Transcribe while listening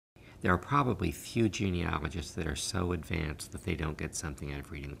There are probably few genealogists that are so advanced that they don't get something out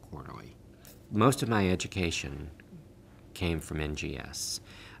of reading the quarterly. Most of my education came from NGS.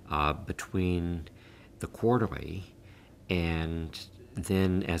 Between the quarterly and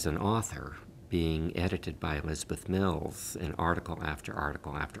then as an author, being edited by Elizabeth Mills in article after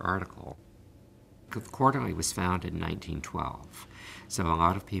article after article. The quarterly was founded in 1912, so a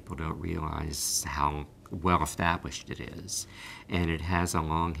lot of people don't realize how well established it is, and it has a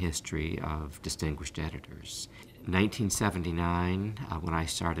long history of distinguished editors. In 1979, when I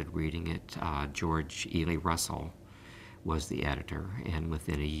started reading it, George Ely Russell was the editor, and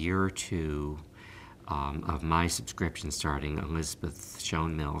within a year or two of my subscription starting, Elizabeth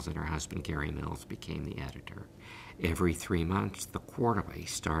Schoen Mills and her husband Gary Mills became the editor. Every 3 months, the quarterly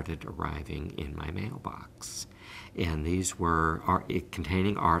started arriving in my mailbox. And these were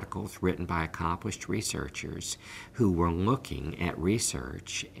containing articles written by accomplished researchers who were looking at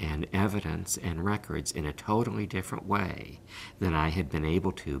research and evidence and records in a totally different way than I had been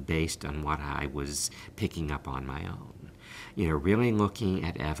able to based on what I was picking up on my own. You know, really looking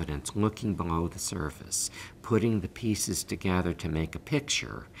at evidence, looking below the surface, putting the pieces together to make a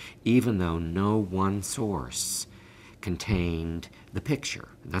picture, even though no one source contained the picture.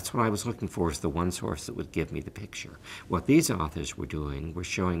 That's what I was looking for, is the one source that would give me the picture. What these authors were doing were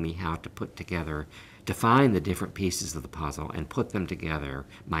showing me how to put together, to find the different pieces of the puzzle and put them together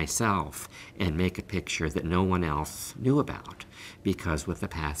myself and make a picture that no one else knew about, because with the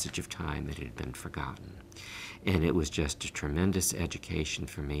passage of time it had been forgotten. And it was just a tremendous education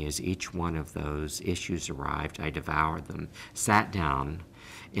for me. As each one of those issues arrived, I devoured them, sat down,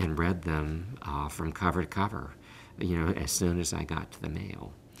 and read them from cover to cover, you know, as soon as I got to the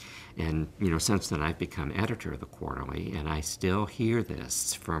mail. And, you know, since then I've become editor of the quarterly, and I still hear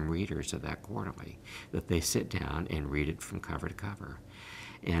this from readers of that quarterly, that they sit down and read it from cover to cover.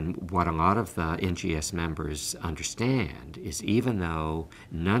 And what a lot of the NGS members understand is, even though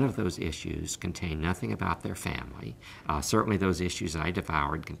none of those issues contain nothing about their family, certainly those issues I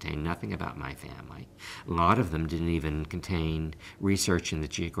devoured contain nothing about my family. A lot of them didn't even contain research in the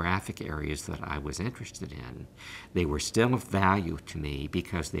geographic areas that I was interested in. They were still of value to me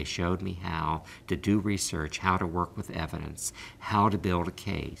because they showed me how to do research, how to work with evidence, how to build a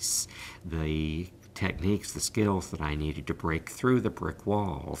case, the techniques, the skills that I needed to break through the brick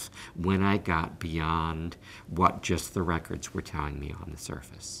walls when I got beyond what just the records were telling me on the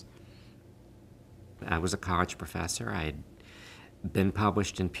surface. I was a college professor. I had been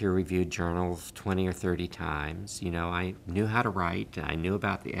published in peer-reviewed journals 20 or 30 times. You know, I knew how to write. I knew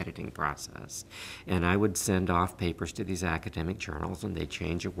about the editing process. And I would send off papers to these academic journals, and they'd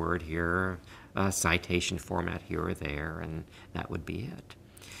change a word here, a citation format here or there, and that would be it.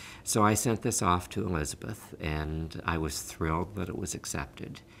 So I sent this off to Elizabeth, and I was thrilled that it was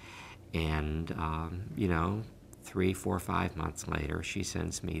accepted. And, you know, 3, 4, 5 months later, she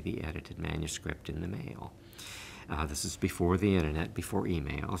sends me the edited manuscript in the mail. This is before the internet, before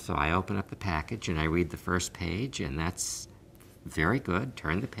email, so I open up the package and I read the first page, and that's very good.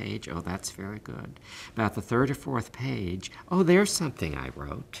 Turn the page, oh, that's very good. About the third or fourth page, oh, there's something I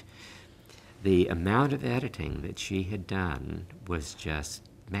wrote. The amount of editing that she had done was just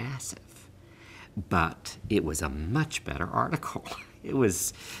massive, but it was a much better article. It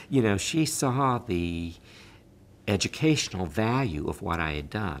was, you know, she saw the educational value of what I had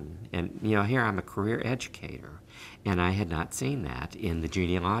done. And, you know, here I'm a career educator, and I had not seen that in the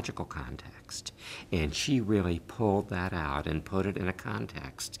genealogical context. And she really pulled that out and put it in a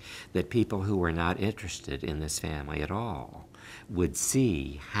context that people who were not interested in this family at all would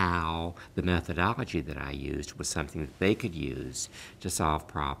see how the methodology that I used was something that they could use to solve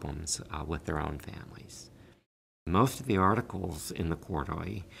problems with their own families. Most of the articles in the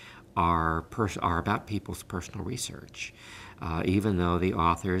quarterly are about people's personal research. Even though the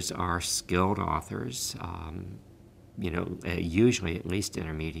authors are skilled authors, you know, usually at least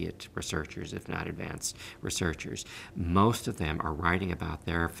intermediate researchers, if not advanced researchers, most of them are writing about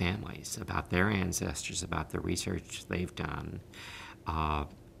their families, about their ancestors, about the research they've done,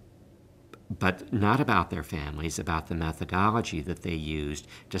 but not about their families, about the methodology that they used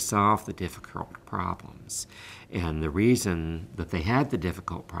to solve the difficult problems. And the reason that they had the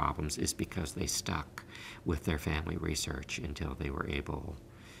difficult problems is because they stuck with their family research until they were able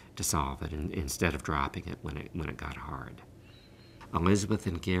to solve it, instead of dropping it when it got hard. Elizabeth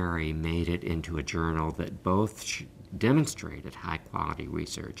and Gary made it into a journal that both demonstrated high-quality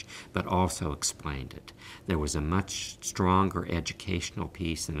research, but also explained it. There was a much stronger educational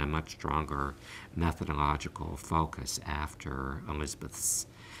piece and a much stronger methodological focus after Elizabeth's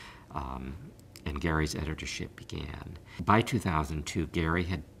and Gary's editorship began. By 2002, Gary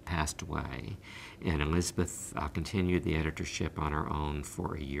had passed away, and Elizabeth continued the editorship on her own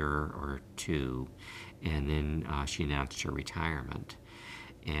for a year or two, and then she announced her retirement.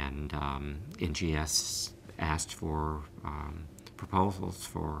 And NGS asked for proposals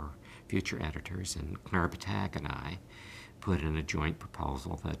for future editors, and Clara Batag and I put in a joint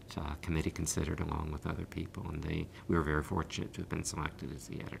proposal that committee considered along with other people, and we were very fortunate to have been selected as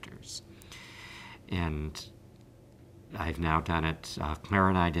the editors. And I've now done it, Clara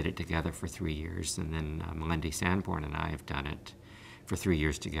and I did it together for 3 years, and then Melinda Sanborn and I have done it for 3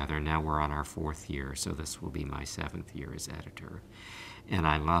 years together, and now we're on our 4th year, so this will be my 7th year as editor. And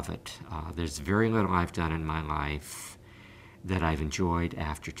I love it. There's very little I've done in my life that I've enjoyed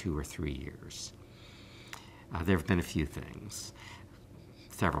after 2 or 3 years. There have been a few things,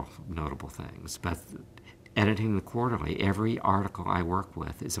 several notable things, but editing the quarterly, every article I work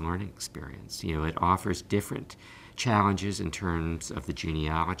with is a learning experience. You know, it offers different challenges in terms of the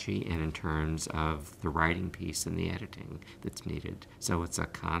genealogy and in terms of the writing piece and the editing that's needed. So it's a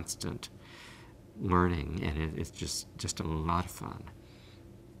constant learning, and it's just a lot of fun.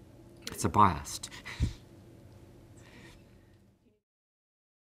 It's a blast.